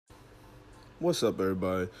What's up,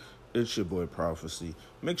 everybody? It's your boy Prophecy.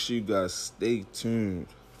 Make sure you guys stay tuned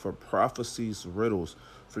for Prophecy's Riddles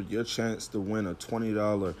for your chance to win a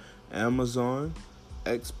 $20 Amazon,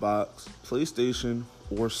 Xbox, PlayStation,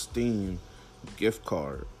 or Steam gift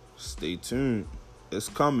card. Stay tuned. It's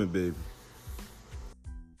coming, baby.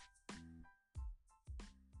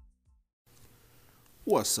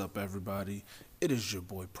 What's up, everybody? It is your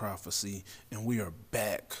boy Prophecy, and we are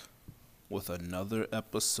back with another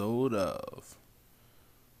episode of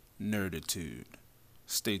Nerditude.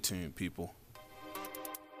 Stay tuned, people.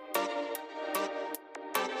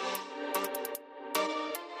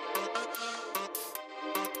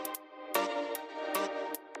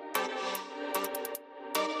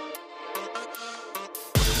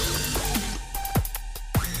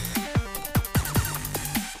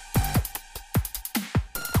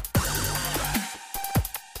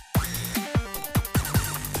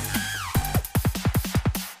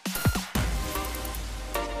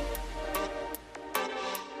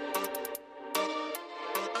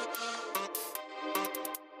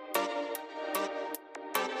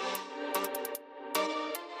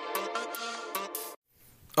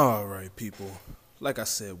 Alright, people. Like I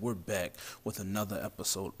said, we're back with another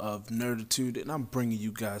episode of Nerditude, and I'm bringing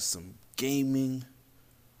you guys some gaming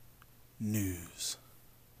news.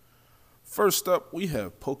 First up, we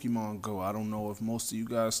have Pokemon Go. I don't know if most of you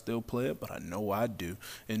guys still play it, but I know I do.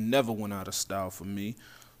 It never went out of style for me.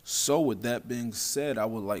 So with that being said, I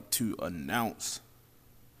would like to announce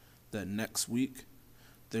that next week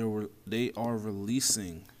they are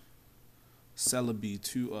releasing Celebi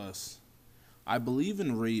to us. I believe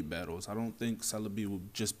in raid battles. I don't think Celebi will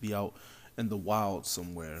just be out in the wild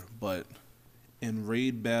somewhere, but in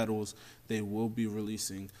raid battles, they will be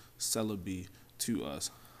releasing Celebi to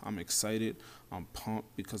us. I'm excited. I'm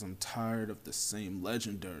pumped because I'm tired of the same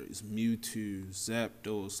legendaries. Mewtwo,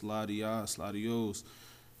 Zapdos, Latios.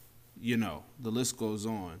 You know, the list goes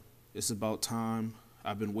on. It's about time.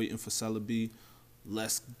 I've been waiting for Celebi.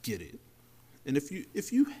 Let's get it. And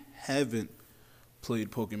if you haven't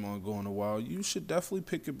played Pokemon Go in a while, you should definitely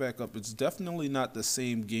pick it back up. It's definitely not the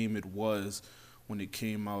same game it was when it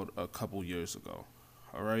came out a couple years ago.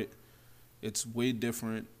 Alright? It's way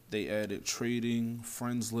different. They added trading,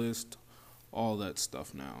 friends list, all that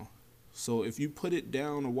stuff now. So if you put it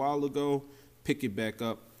down a while ago, pick it back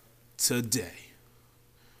up today.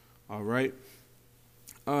 Alright?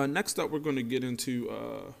 Next up, we're going to get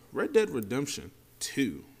into Red Dead Redemption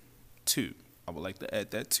 2. I would like to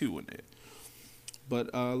add that 2 in there.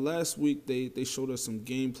 But last week, they showed us some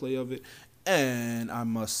gameplay of it, and I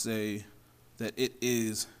must say that it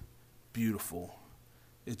is beautiful.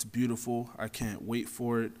 It's beautiful. I can't wait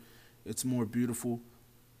for it. It's more beautiful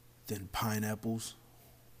than pineapples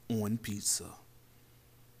on pizza.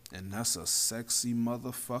 And that's a sexy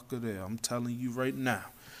motherfucker there, I'm telling you right now.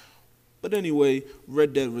 But anyway,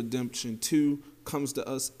 Red Dead Redemption 2 comes to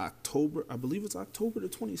us October, I believe it's October the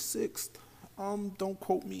 26th. Don't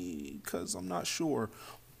quote me because I'm not sure,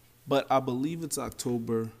 but I believe it's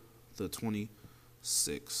October the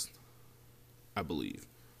 26th. I believe.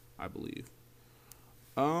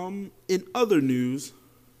 In other news,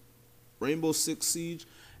 Rainbow Six Siege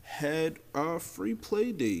had free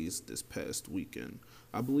play days this past weekend.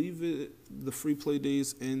 I believe the free play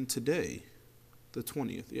days end today, the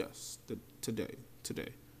 20th. Yes, today.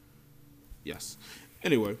 Yes.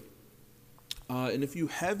 Anyway, and if you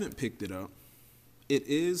haven't picked it up, it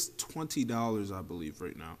is $20, I believe,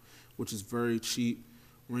 right now, which is very cheap.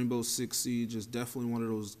 Rainbow Six Siege is definitely one of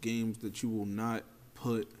those games that you will not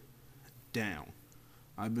put down.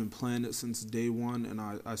 I've been playing it since day one, and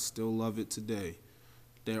I still love it today.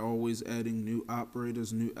 They're always adding new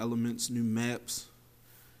operators, new elements, new maps.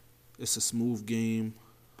 It's a smooth game.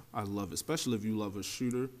 I love it, especially if you love a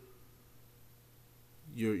shooter.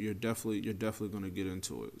 You're definitely gonna get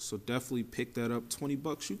into it. So definitely pick that up.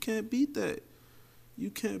 $20. You can't beat that. You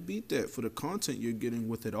can't beat that for the content you're getting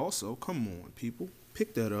with it also. Come on, people.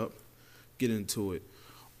 Pick that up. Get into it.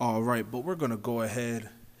 All right, but we're going to go ahead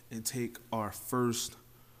and take our first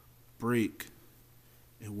break,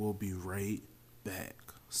 and we'll be right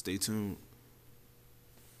back. Stay tuned.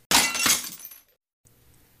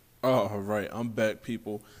 All right, I'm back,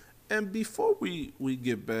 people. And before we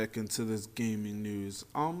get back into this gaming news,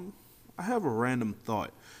 I have a random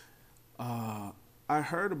thought. I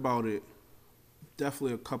heard about it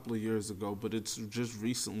definitely a couple of years ago, but it's just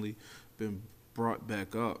recently been brought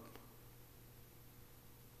back up.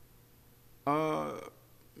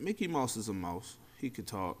 Mickey Mouse is a mouse. He could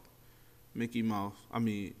talk. Minnie Mouse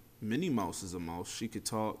is a mouse. She could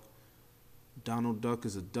talk. Donald Duck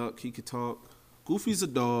is a duck. He could talk. Goofy's a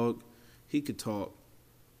dog. He could talk.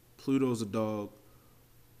 Pluto's a dog,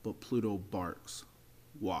 but Pluto barks.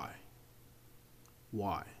 Why?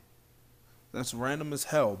 Why? That's random as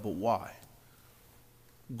hell, but why?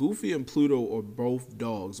 Goofy and Pluto are both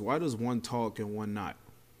dogs. Why does one talk and one not?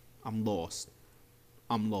 I'm lost.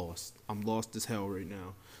 I'm lost. I'm lost as hell right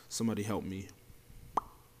now. Somebody help me.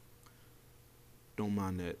 Don't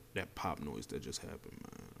mind that pop noise that just happened,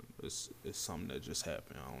 man. It's something that just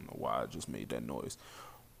happened. I don't know why I just made that noise.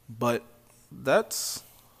 But that's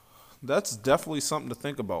definitely something to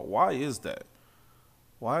think about. Why is that?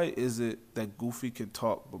 Why is it that Goofy can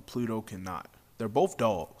talk but Pluto cannot? They're both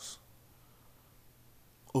dogs.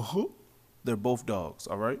 They're both dogs,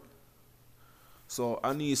 all right? So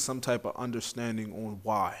I need some type of understanding on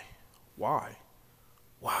why. Why?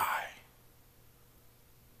 Why?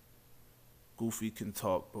 Goofy can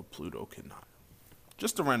talk but Pluto cannot.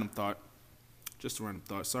 Just a random thought.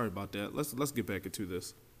 Sorry about that. Let's get back into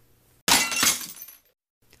this.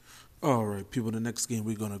 All right, people, the next game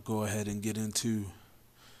we're going to go ahead and get into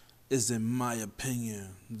is, in my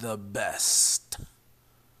opinion, the best.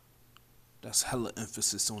 That's hella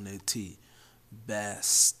emphasis on that T.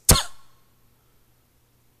 Best.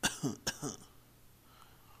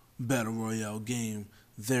 Battle Royale game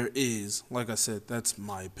there is. Like I said, that's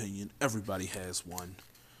my opinion. Everybody has one.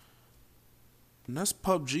 And that's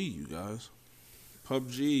PUBG, you guys.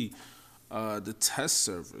 PUBG, the test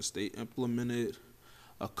servers, they implemented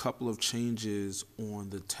a couple of changes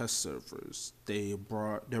on the test servers.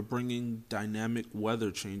 They're bringing dynamic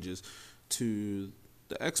weather changes to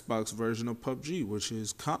the Xbox version of PUBG, which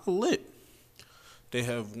is kind of lit. They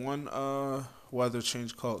have one weather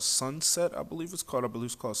change called Sunset, I believe it's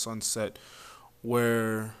called Sunset,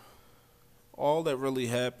 where all that really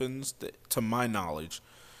happens, to my knowledge,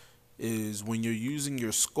 is when you're using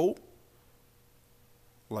your scope,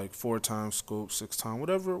 like 4x scope, 6x,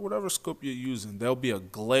 whatever scope you're using, there'll be a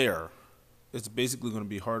glare. It's basically going to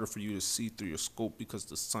be harder for you to see through your scope because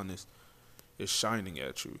the sun is shining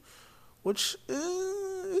at you, which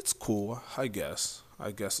it's cool, I guess.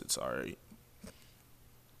 I guess it's alright.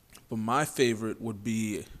 But my favorite would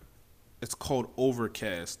be, it's called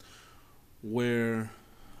Overcast, where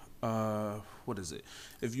what is it?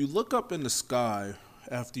 If you look up in the sky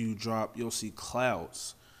after you drop, you'll see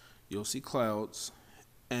clouds.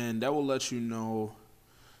 And that will let you know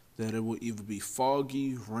that it will either be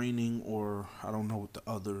foggy, raining, or I don't know what the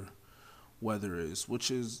other weather is, which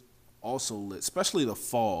is also lit, especially the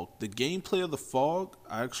fog. The gameplay of the fog,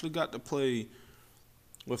 I actually got to play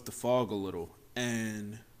with the fog a little,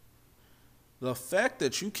 and the fact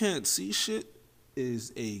that you can't see shit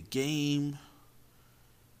is a game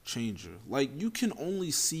changer. Like, you can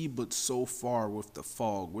only see but so far with the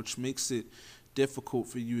fog, which makes it difficult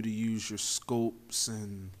for you to use your scopes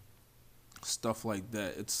and stuff like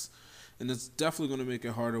that. It's definitely going to make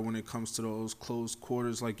it harder when it comes to those close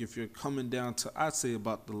quarters. Like, if you're coming down to, I'd say,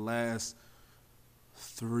 about the last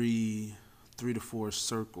three to four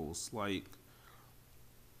circles, like,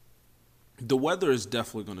 the weather is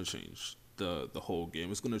definitely going to change the whole game.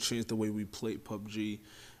 It's going to change the way we play PUBG,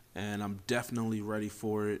 and I'm definitely ready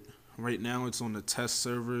for it. Right now it's on the test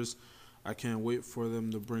servers. I can't wait for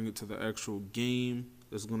them to bring it to the actual game.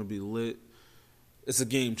 It's going to be lit. It's a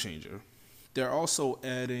game changer. They're also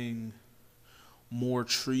adding more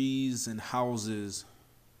trees and houses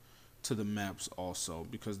to the maps also,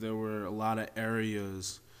 because there were a lot of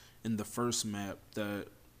areas in the first map that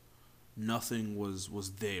nothing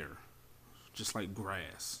was there. Just like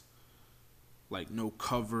grass. Like no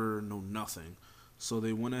cover, no nothing. So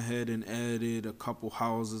they went ahead and added a couple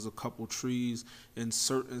houses, a couple trees in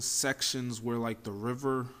certain sections where, like, the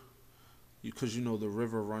river, because you know the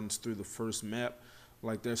river runs through the first map.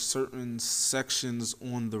 Like, there's certain sections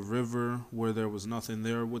on the river where there was nothing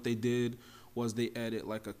there. What they did was they added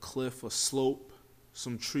like a cliff, a slope,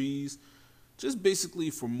 some trees, just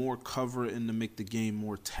basically for more cover and to make the game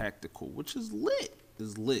more tactical, which is lit.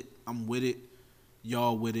 It's lit. I'm with it.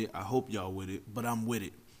 Y'all with it. I hope y'all with it, but I'm with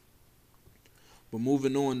it. But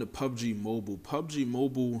moving on to PUBG Mobile. PUBG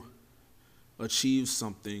Mobile achieved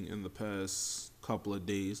something in the past couple of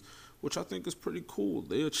days, which I think is pretty cool.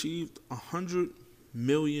 They achieved 100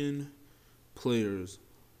 million players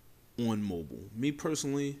on mobile. Me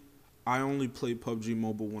personally, I only play PUBG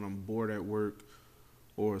Mobile when I'm bored at work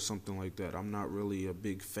or something like that. I'm not really a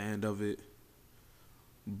big fan of it.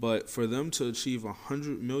 But for them to achieve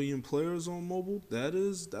 100 million players on mobile,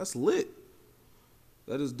 that's lit.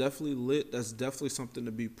 That is definitely lit. That's definitely something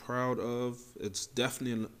to be proud of. It's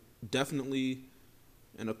definitely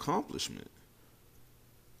an accomplishment.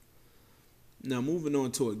 Now, moving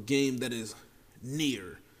on to a game that is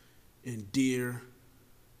near and dear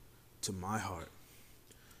to my heart.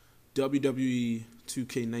 WWE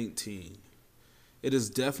 2K19. It is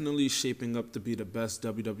definitely shaping up to be the best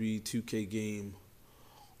WWE 2K game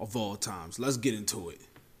of all times. Let's get into it.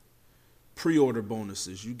 Pre-order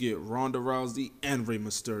bonuses. You get Ronda Rousey and Rey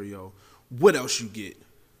Mysterio. What else you get?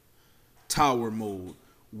 Tower mode.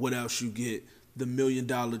 What else you get? The $1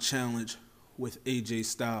 Million Challenge with AJ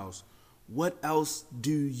Styles. What else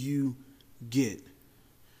do you get?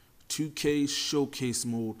 2K Showcase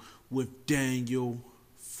mode with Daniel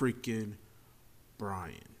freaking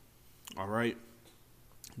Bryan. All right?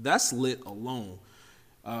 That's lit alone.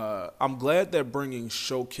 I'm glad they're bringing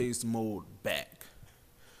Showcase mode back.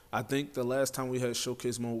 I think the last time we had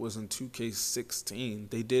Showcase mode was in 2K16.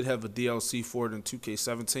 They did have a DLC for it in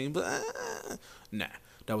 2K17, but nah,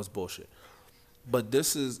 that was bullshit. But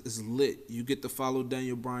this is lit. You get to follow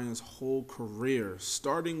Daniel Bryan's whole career,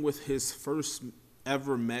 starting with his first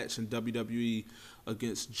ever match in WWE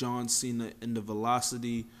against John Cena in the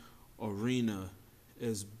Velocity Arena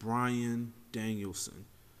as Bryan Danielson.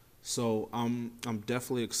 So I'm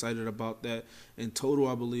definitely excited about that. In total,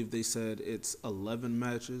 I believe they said it's 11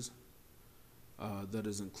 matches that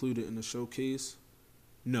is included in the showcase.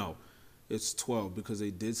 No, it's 12 because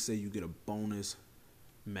they did say you get a bonus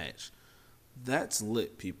match. That's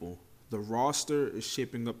lit, people. The roster is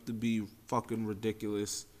shaping up to be fucking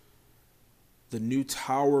ridiculous. The new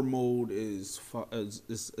Tower mode is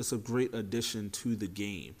a great addition to the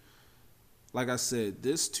game. Like I said,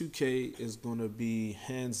 this 2K is going to be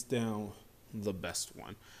hands down the best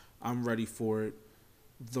one. I'm ready for it.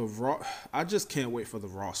 I just can't wait for the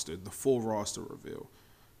roster, the full roster reveal,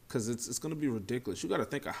 because it's going to be ridiculous. You got to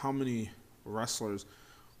think of how many wrestlers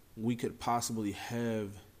we could possibly have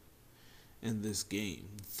in this game.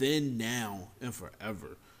 Then, now, and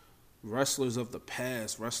forever. Wrestlers of the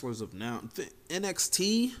past, wrestlers of now.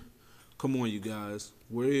 NXT, come on, you guys.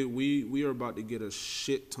 We are about to get a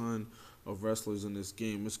shit ton of wrestlers in this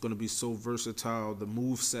game. It's going to be so versatile. The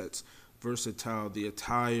movesets, versatile. The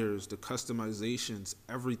attires, the customizations,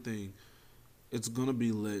 everything. It's going to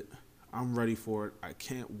be lit. I'm ready for it. I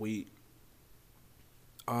can't wait.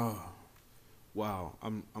 Wow.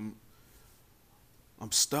 I'm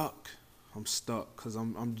stuck. I'm stuck because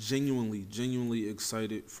I'm genuinely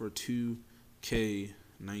excited for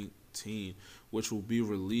 2K19, which will be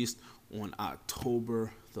released on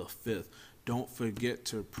October the 5th. Don't forget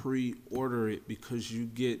to pre-order it because you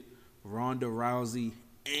get Ronda Rousey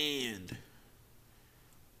and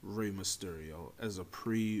Rey Mysterio as a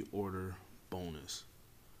pre-order bonus.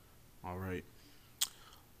 All right.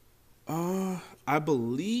 I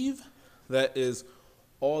believe that is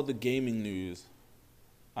all the gaming news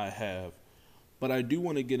I have. But I do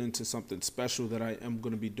want to get into something special that I am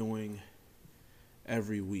going to be doing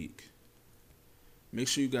every week. Make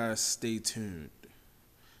sure you guys stay tuned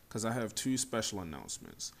because I have two special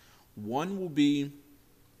announcements. One will be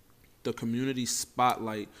the community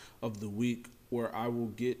spotlight of the week, where I will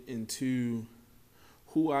get into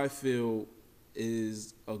who I feel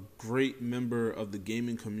is a great member of the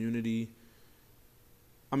gaming community.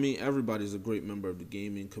 I mean, everybody's a great member of the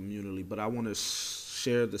gaming community, but I want to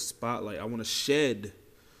share the spotlight. I want to shed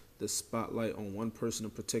the spotlight on one person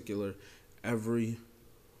in particular every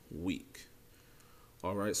week.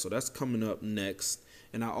 All right, so that's coming up next.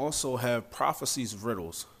 And I also have Prophecies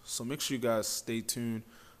Riddles. So make sure you guys stay tuned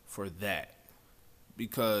for that,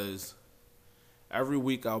 because every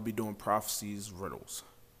week I'll be doing Prophecies Riddles,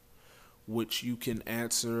 which you can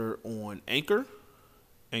answer on Anchor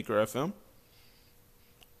FM,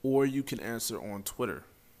 or you can answer on Twitter.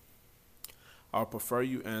 I'll prefer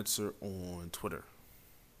you answer on Twitter.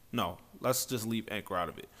 No, let's just leave Anchor out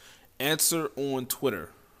of it. Answer on Twitter.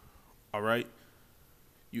 All right?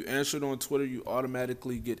 You answered on Twitter, you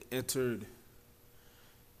automatically get entered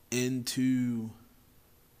into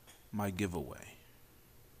my giveaway.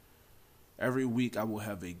 Every week I will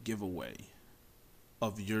have a giveaway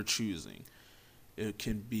of your choosing. It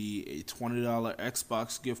can be a $20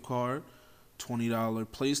 Xbox gift card, $20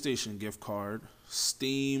 PlayStation gift card,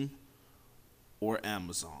 Steam, or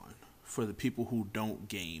Amazon for the people who don't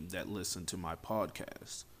game that listen to my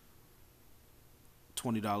podcast.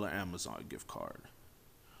 $20 Amazon gift card.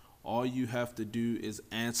 All you have to do is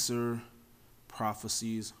answer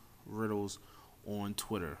Prophecies Riddles on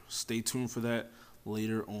Twitter. Stay tuned for that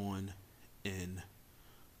later on in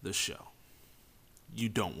the show. You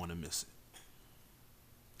don't want to miss it.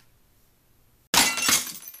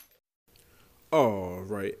 All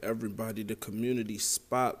right, everybody, the community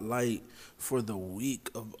spotlight for the week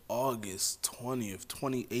of August 20th,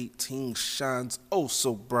 2018 shines oh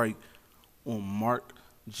so bright on Mark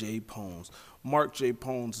J. Pones. Mark J.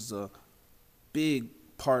 Pones is a big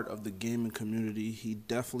part of the gaming community. He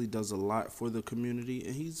definitely does a lot for the community,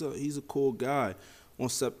 and he's a cool guy. On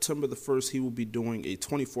September the 1st, he will be doing a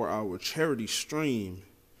 24-hour charity stream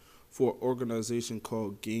for an organization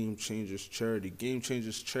called Game Changers Charity. Game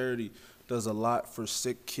Changers Charity does a lot for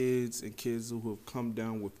sick kids and kids who have come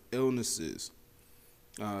down with illnesses.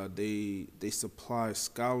 They supply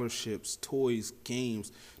scholarships, toys,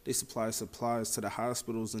 games. They supply supplies to the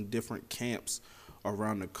hospitals and different camps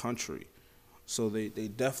around the country. So they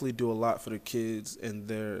definitely do a lot for the kids, and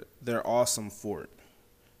they're awesome for it.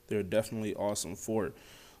 They're definitely awesome for it.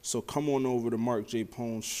 So come on over to Mark J.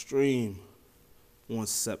 Pone's stream on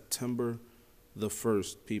September the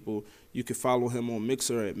 1st, people. You can follow him on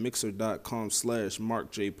Mixer at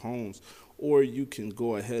mixer.com/MarkJPones, or you can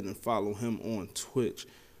go ahead and follow him on Twitch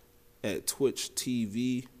at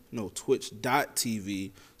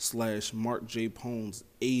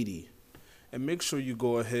twitch.tv/MarkJPones80. And make sure you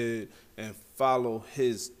go ahead and follow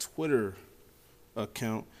his Twitter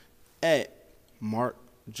account at Mark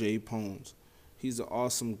J. Pones. He's an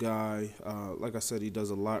awesome guy. Like I said, he does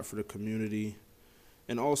a lot for the community.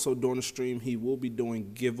 And also during the stream, he will be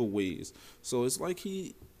doing giveaways. So it's like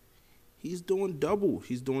he's doing double.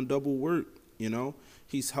 He's doing double work, you know.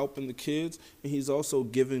 He's helping the kids, and he's also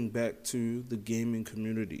giving back to the gaming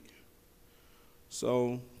community.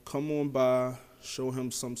 So come on by, show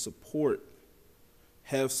him some support.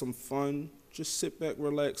 Have some fun. Just sit back,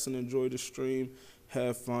 relax, and enjoy the stream.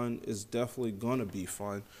 Have fun. It's definitely going to be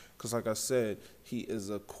fun because, like I said, he is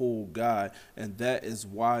a cool guy, and that is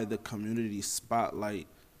why the community spotlight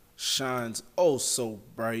shines oh so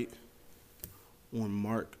bright on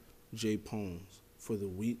Mark J. Pones for the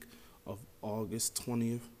week of August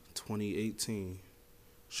 20th, 2018.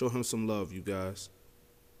 Show him some love, you guys.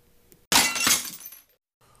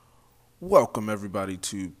 Welcome, everybody,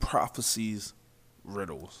 to Prophecies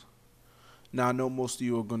Riddles. Now, I know most of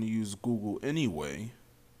you are going to use Google anyway,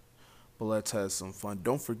 but let's have some fun.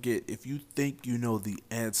 Don't forget, if you think you know the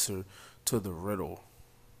answer to the riddle,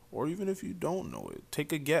 or even if you don't know it,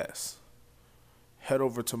 take a guess. Head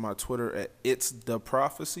over to my Twitter at It's The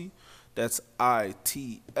Prophecy. That's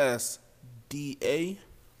ITSDA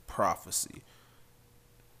Prophecy.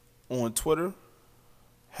 On Twitter,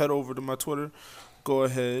 head over to my Twitter. Go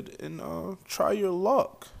ahead and try your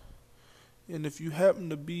luck. And if you happen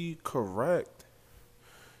to be correct,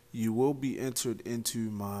 you will be entered into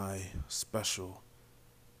my special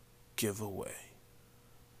giveaway.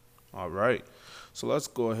 All right. So let's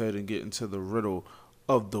go ahead and get into the riddle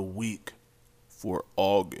of the week for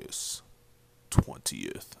August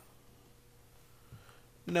 20th.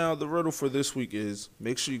 Now, the riddle for this week is,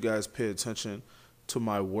 make sure you guys pay attention to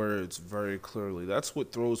my words very clearly. That's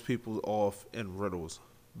what throws people off in riddles,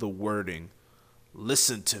 the wording.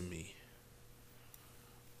 Listen to me.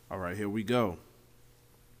 All right, here we go.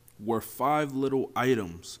 Were 5 little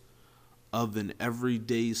items of an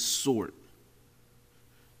everyday sort.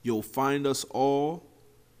 You'll find us all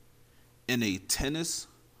in a tennis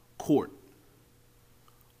court.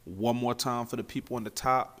 One more time for the people on the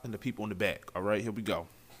top and the people on the back. All right, here we go.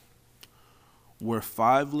 Were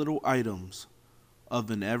 5 little items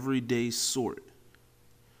of an everyday sort.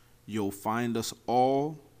 You'll find us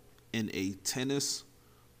all in a tennis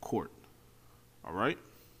court. All right?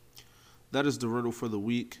 That is the riddle for the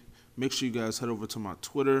week. Make sure you guys head over to my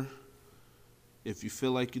Twitter. If you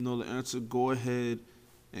feel like you know the answer, go ahead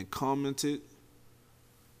and comment it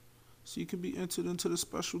so you can be entered into the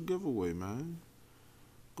special giveaway, man.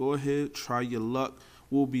 Go ahead, try your luck.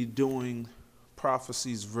 We'll be doing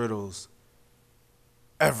Prophecies Riddles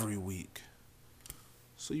every week,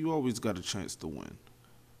 so you always got a chance to win.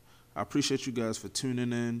 I appreciate you guys for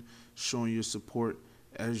tuning in, showing your support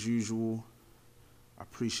as usual. I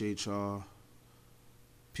appreciate y'all.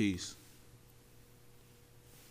 Peace.